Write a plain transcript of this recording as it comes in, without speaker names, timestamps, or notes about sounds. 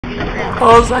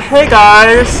I was like, hey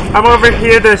guys, I'm over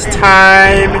here this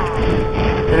time,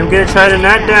 and I'm gonna try to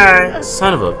not die.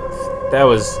 Son of a... That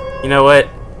was... You know what?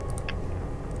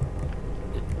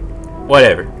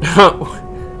 Whatever.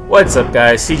 What's up,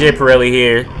 guys? CJPerreli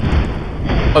here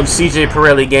of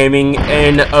CJPerreliGAMING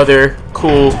and other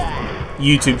cool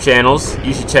YouTube channels.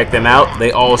 You should check them out.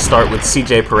 They all start with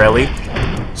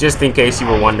CJPerreli, just in case you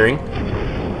were wondering.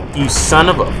 You son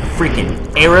of a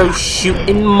freaking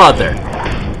arrow-shooting mother.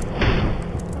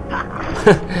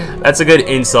 That's a good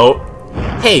insult.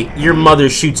 Hey, your mother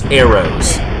shoots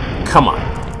arrows. Come on.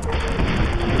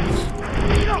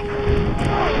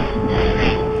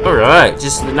 Alright,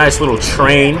 just a nice little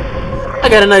train. I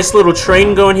got a nice little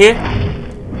train going here.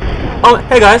 Oh,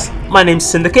 hey guys, my name's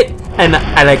Syndicate, and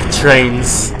I like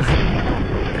trains.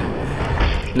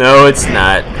 No, it's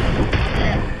not.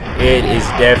 It is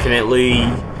definitely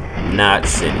not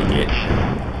Syndicate.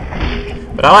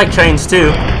 But I like trains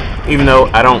too, even though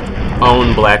I don't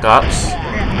own Black Ops.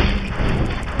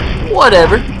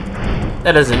 Whatever.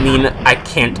 That doesn't mean I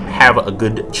can't have a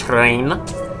good train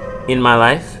in my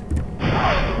life.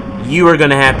 You are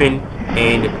gonna happen,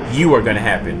 and you are gonna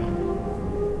happen.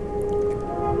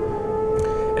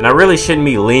 And I really shouldn't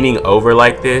be leaning over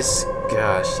like this.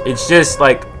 Gosh, it's just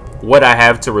like what I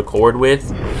have to record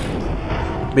with,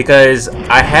 because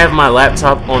I have my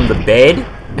laptop on the bed,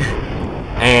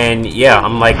 and yeah,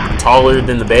 I'm like taller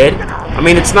than the bed. I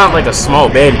mean, it's not like a small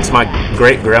bed, it's my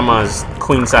great grandma's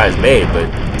queen size bed,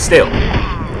 but still.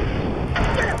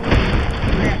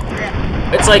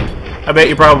 It's like, I bet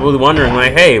you're probably wondering,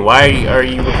 like, hey, why are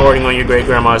you recording on your great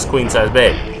grandma's queen size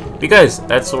bed? Because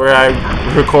that's where I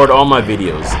record all my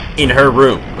videos, in her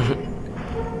room.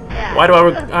 Why do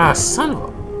I son of a...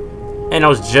 And I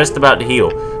was just about to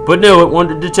heal. But no, it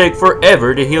wanted to take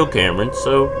forever to heal Cameron,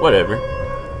 so whatever.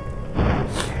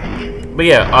 But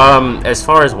yeah, as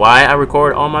far as why I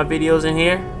record all my videos in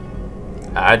here,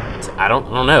 I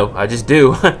don't know. I just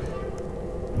do.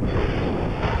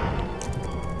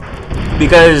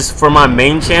 Because for my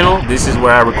main channel, this is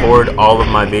where I record all of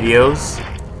my videos.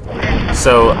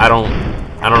 So I don't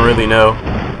really know.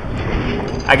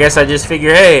 I guess I just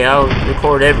figure, hey, I'll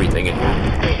record everything in here.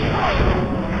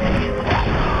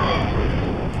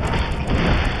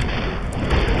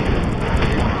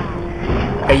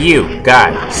 Hey, you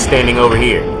guy standing over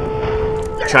here,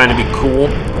 trying to be cool.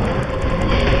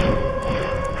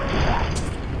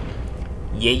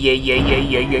 Yeah.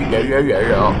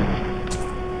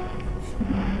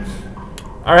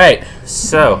 Alright,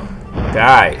 so,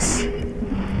 guys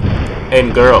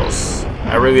and girls,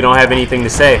 I really don't have anything to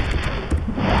say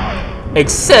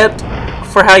except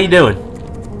for how you doing.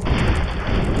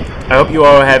 I hope you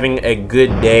all are having a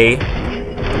good day,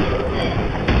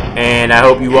 and I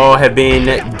hope you all have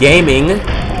been gaming.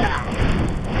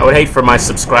 I would hate for my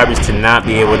subscribers to not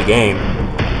be able to game.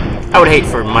 I would hate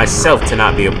for myself to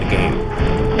not be able to game.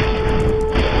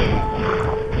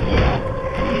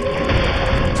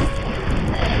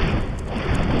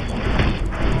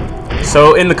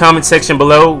 So in the comment section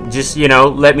below, just, you know,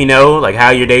 let me know like how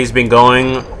your day's been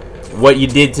going, what you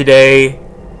did today,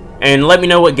 and let me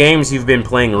know what games you've been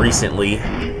playing recently.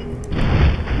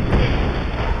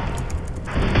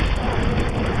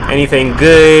 Anything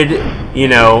good, you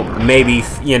know, maybe,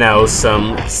 you know,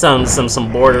 some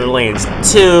Borderlands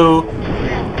 2.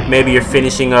 Maybe you're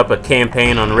finishing up a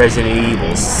campaign on Resident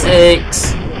Evil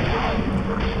 6.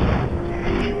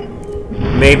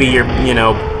 Maybe you're, you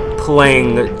know,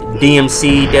 playing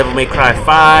DMC Devil May Cry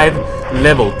 5,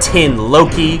 level 10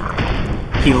 Loki.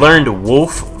 He learned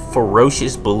Wolf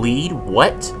Ferocious Bleed.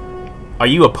 What? Are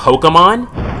you a Pokemon?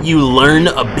 You learn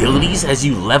abilities as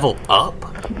you level up?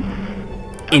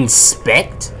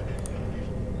 Inspect?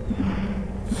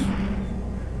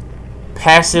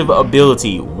 Passive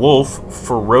ability, Wolf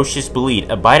Ferocious Bleed.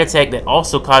 A bite attack that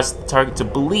also causes the target to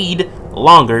bleed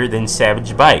longer than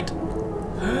Savage Bite.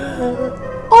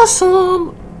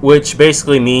 Awesome! Which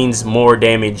basically means more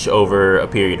damage over a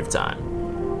period of time.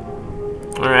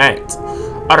 Alright.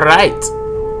 Alright.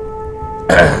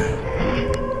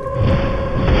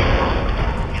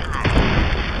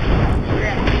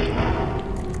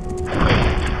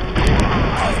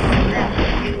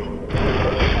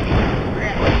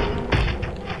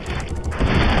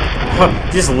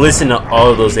 Just listen to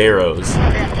all of those arrows.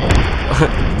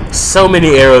 So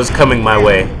many arrows coming my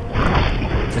way.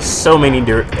 There's so many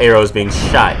arrows being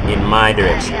shot in my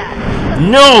direction.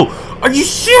 No! Are you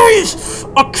serious?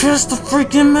 I cast the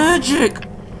freaking magic!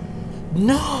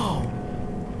 No!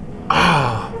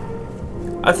 Ah.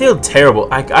 I feel terrible.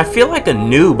 I feel like a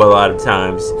noob a lot of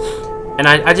times. And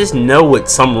I just know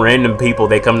what some random people,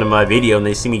 they come to my video and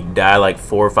they see me die like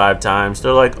 4 or 5 times.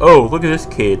 They're like, oh, look at this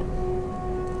kid.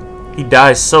 He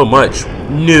dies so much.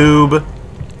 Noob.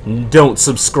 Don't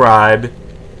subscribe.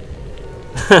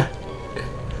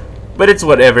 But it's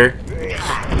whatever.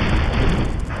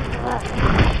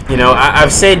 You know,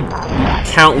 I've said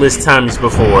countless times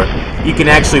before, you can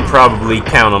actually probably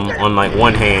count them on like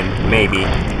one hand, maybe.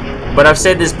 But I've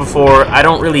said this before, I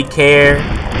don't really care,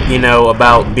 you know,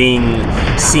 about being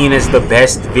seen as the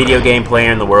best video game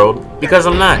player in the world, because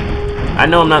I'm not. I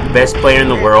know I'm not the best player in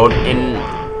the world, and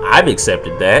I've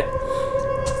accepted that.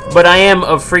 But I am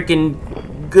a freaking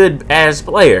good-ass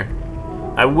player.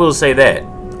 I will say that.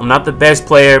 I'm not the best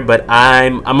player, but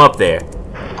I'm up there.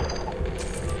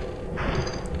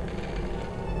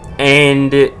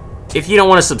 And if you don't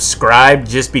want to subscribe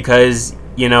just because,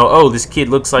 you know, oh, this kid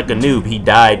looks like a noob, he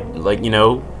died, like, you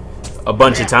know, a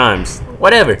bunch of times,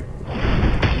 whatever,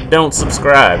 don't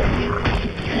subscribe.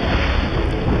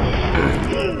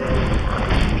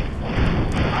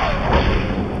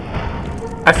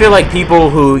 I feel like people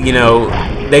who, you know,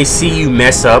 they see you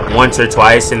mess up once or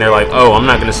twice and they're like, oh, I'm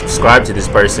not going to subscribe to this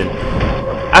person.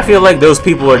 I feel like those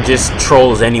people are just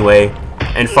trolls anyway.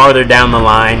 And farther down the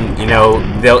line, you know,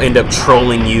 they'll end up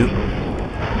trolling you.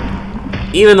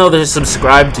 Even though they're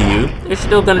subscribed to you, they're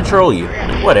still gonna troll you.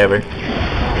 Like, whatever.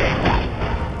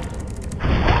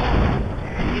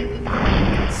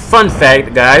 Fun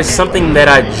fact, guys, something that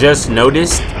I just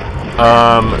noticed.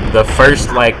 The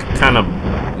first, like, kind of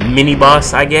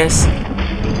mini-boss, I guess.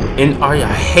 I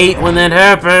hate when that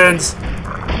happens.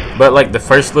 But, like, the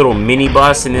first little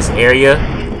mini-boss in this area,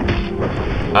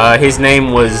 his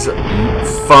name was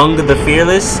Fung the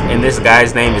Fearless, and this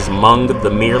guy's name is Mung the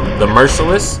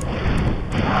Merciless.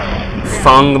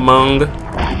 Fung Mung.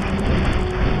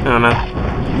 I don't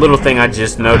know. Little thing I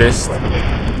just noticed.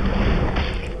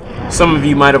 Some of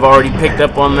you might have already picked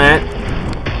up on that,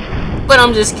 but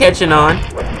I'm just catching on.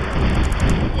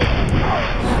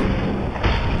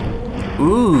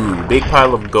 Ooh, big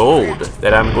pile of gold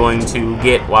that I'm going to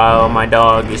get while my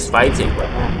dog is fighting.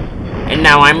 And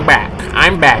now I'm back.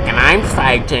 I'm back and I'm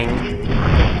fighting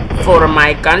for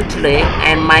my country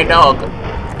and my dog.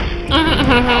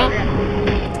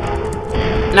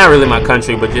 Not really my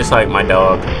country, but just like my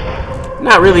dog.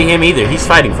 Not really him either. He's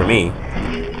fighting for me.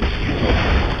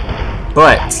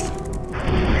 But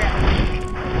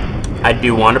I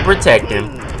do want to protect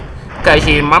him because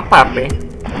he's my puppy.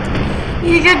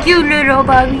 He's a cute little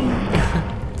puppy.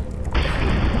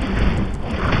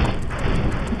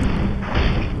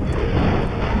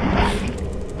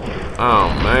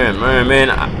 Oh,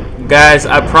 man. Guys,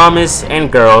 I promise,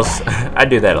 and girls, I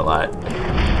do that a lot.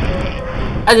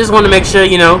 I just want to make sure,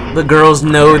 you know, the girls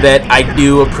know that I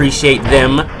do appreciate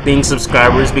them being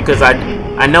subscribers, because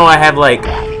I know I have, like,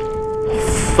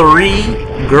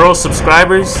 3 girl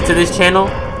subscribers to this channel.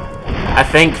 I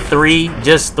think 3,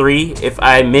 just 3. If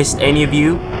I missed any of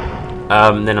you,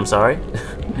 then I'm sorry.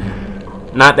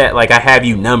 Not that, like, I have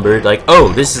you numbered, like,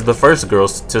 oh, this is the first girl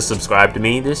to subscribe to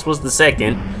me, this was the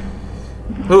second.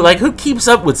 Who keeps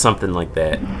up with something like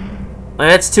that? Like,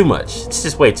 that's too much. It's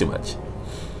just way too much.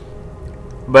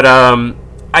 But,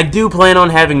 I do plan on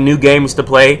having new games to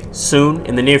play soon,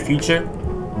 in the near future,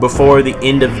 before the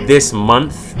end of this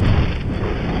month.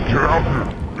 Get out here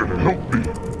and help me.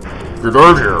 Get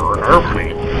out here and help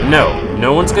me. No,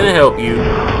 no one's gonna help you.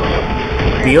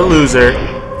 Be a loser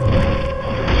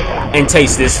and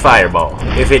taste this fireball,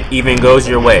 if it even goes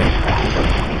your way.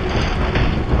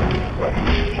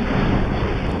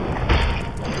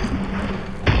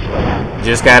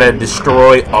 Just gotta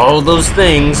destroy all those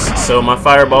things so my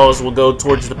fireballs will go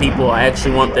towards the people I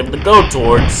actually want them to go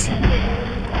towards.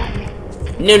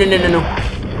 No.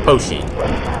 Potion.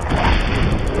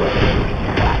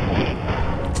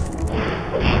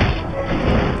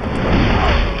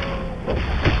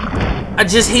 I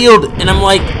just healed and I'm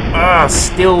like,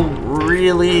 still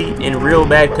really in real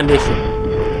bad condition.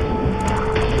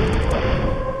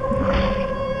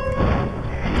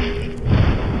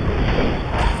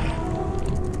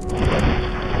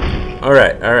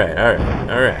 Alright.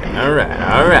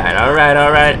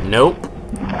 Nope.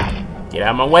 Get out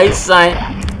of my way, son.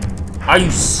 Are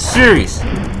you serious?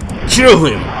 Kill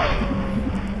him.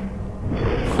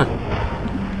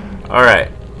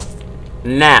 Alright.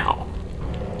 Now.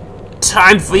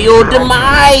 Time for your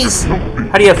demise!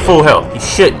 How do you have full health? You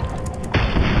shouldn't.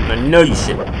 I know you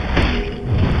shouldn't.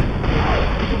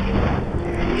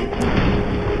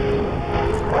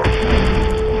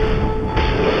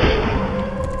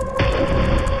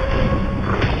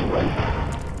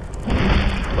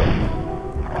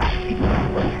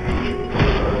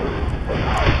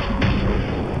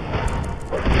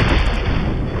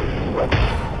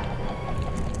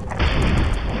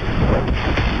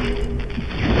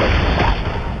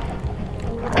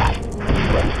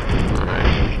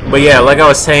 But yeah, like I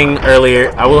was saying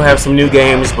earlier, I will have some new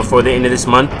games before the end of this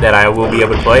month that I will be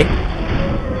able to play.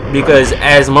 Because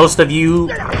as most of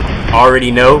you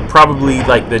already know, probably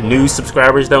like the new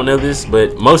subscribers don't know this,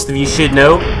 but most of you should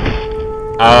know,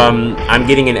 I'm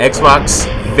getting an Xbox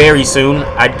very soon.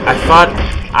 I thought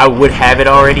I would have it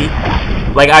already.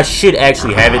 Like, I should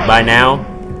actually have it by now.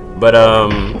 But,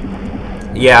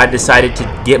 yeah, I decided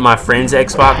to get my friend's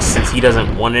Xbox since he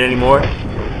doesn't want it anymore.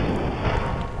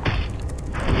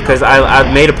 Because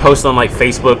I made a post on, like,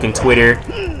 Facebook and Twitter.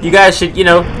 You guys should, you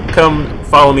know, come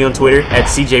follow me on Twitter at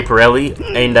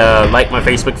CJPerreli and like my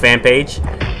Facebook fan page.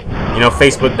 You know,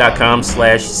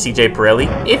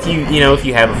 facebook.com/CJPerreli. If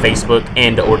you have a Facebook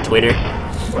and or Twitter.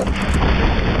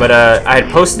 But I had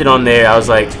posted on there. I was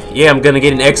like, yeah, I'm gonna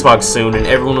get an Xbox soon, and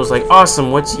everyone was like,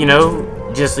 awesome. What's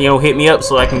just hit me up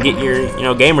so I can get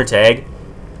your gamer tag.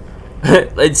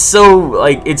 It's so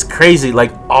like it's crazy.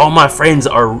 Like all my friends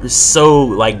are so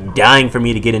like dying for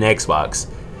me to get an Xbox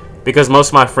because most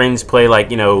of my friends play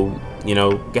like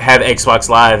have Xbox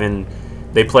Live and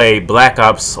they play Black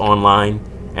Ops online.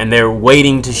 And they're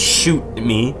waiting to shoot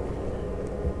me.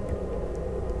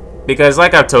 Because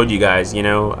like I've told you guys,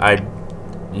 I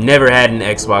never had an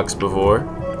Xbox before.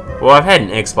 Well, I've had an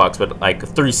Xbox, but like a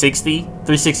 360.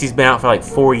 360's been out for like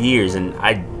 4 years, and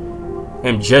I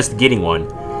am just getting one.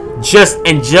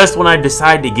 Just when I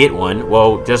decide to get one,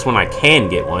 well, just when I can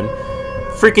get one,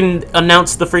 freaking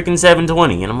announced the freaking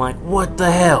 720, and I'm like, what the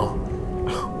hell?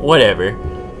 Whatever.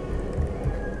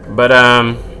 But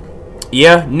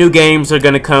yeah, new games are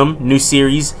gonna come, new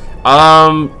series.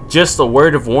 Just a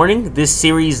word of warning, this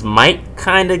series might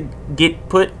kind of get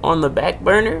put on the back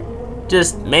burner.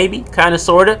 Just maybe, kind of,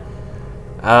 sort of.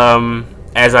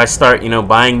 As I start,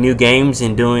 buying new games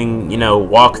and doing,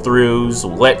 walkthroughs,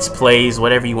 let's plays,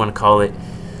 whatever you want to call it.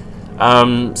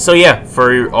 So yeah,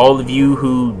 for all of you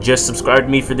who just subscribed to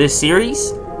me for this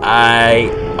series, I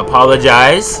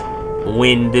apologize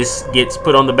when this gets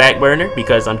put on the back burner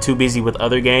because I'm too busy with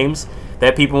other games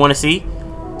that people want to see.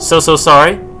 So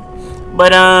sorry.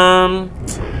 But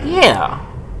yeah,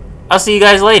 I'll see you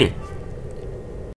guys later.